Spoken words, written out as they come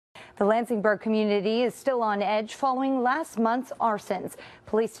The Lansingburgh community is still on edge following last month's arsons.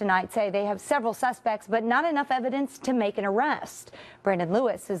 Police tonight say they have several suspects, but not enough evidence to make an arrest. Brandon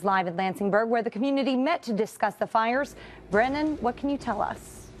Lewis is live in Lansingburgh, where the community met to discuss the fires. Brandon, what can you tell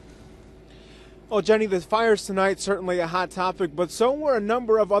us? Well, Jenny, the fires tonight certainly a hot topic, but so were a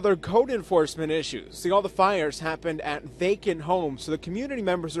number of other code enforcement issues. See, all the fires happened at vacant homes, so the community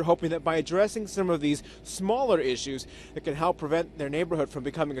members are hoping that by addressing some of these smaller issues, it can help prevent their neighborhood from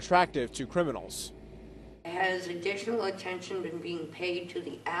becoming attractive to criminals. Has additional attention been being paid to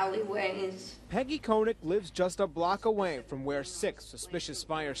the alleyways? Peggy Kownack lives just a block away from where 6 suspicious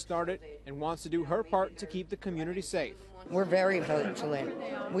fires started and wants to do her part to keep the community safe. We're very vigilant.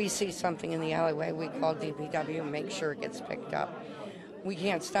 We see something in the alleyway, we call DPW and make sure it gets picked up. We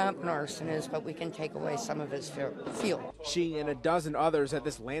can't stop an arsonist, but we can take away some of his fuel. She and a dozen others at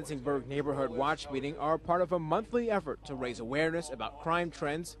this Lansingburgh neighborhood watch meeting are part of a monthly effort to raise awareness about crime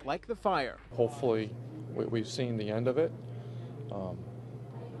trends like the fire. Hopefully we've seen the end of it,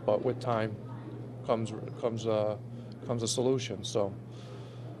 but with time comes a solution. So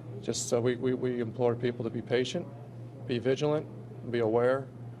just we implore people to be patient, be vigilant, be aware,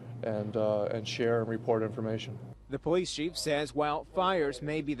 and share and report information. The police chief says while fires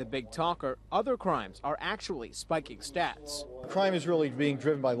may be the big talker, other crimes are actually spiking stats. Crime is really being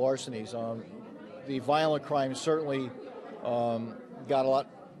driven by larcenies. The violent crimes certainly got a lot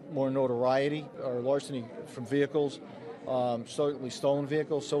more notoriety, or larceny from vehicles, certainly stolen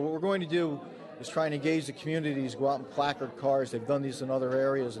vehicles. So what we're going to do is try and engage the communities, go out and placard cars. They've done these in other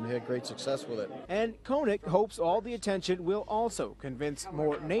areas and had great success with it. And Kownack hopes all the attention will also convince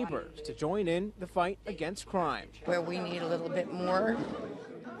more neighbors to join in the fight against crime. Where we need a little bit more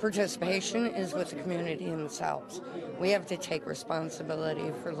participation is with the community themselves. We have to take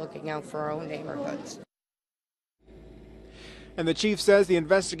responsibility for looking out for our own neighborhoods. And the chief says the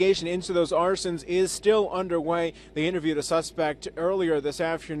investigation into those arsons is still underway. They interviewed a suspect earlier this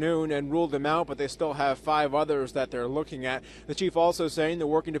afternoon and ruled him out, but they still have 5 others that they're looking at. The chief also saying they're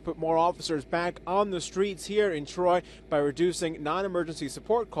working to put more officers back on the streets here in Troy by reducing non-emergency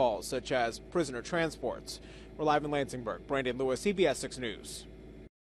support calls, such as prisoner transports. We're live in Lansingburgh. Brandon Lewis, CBS 6 News.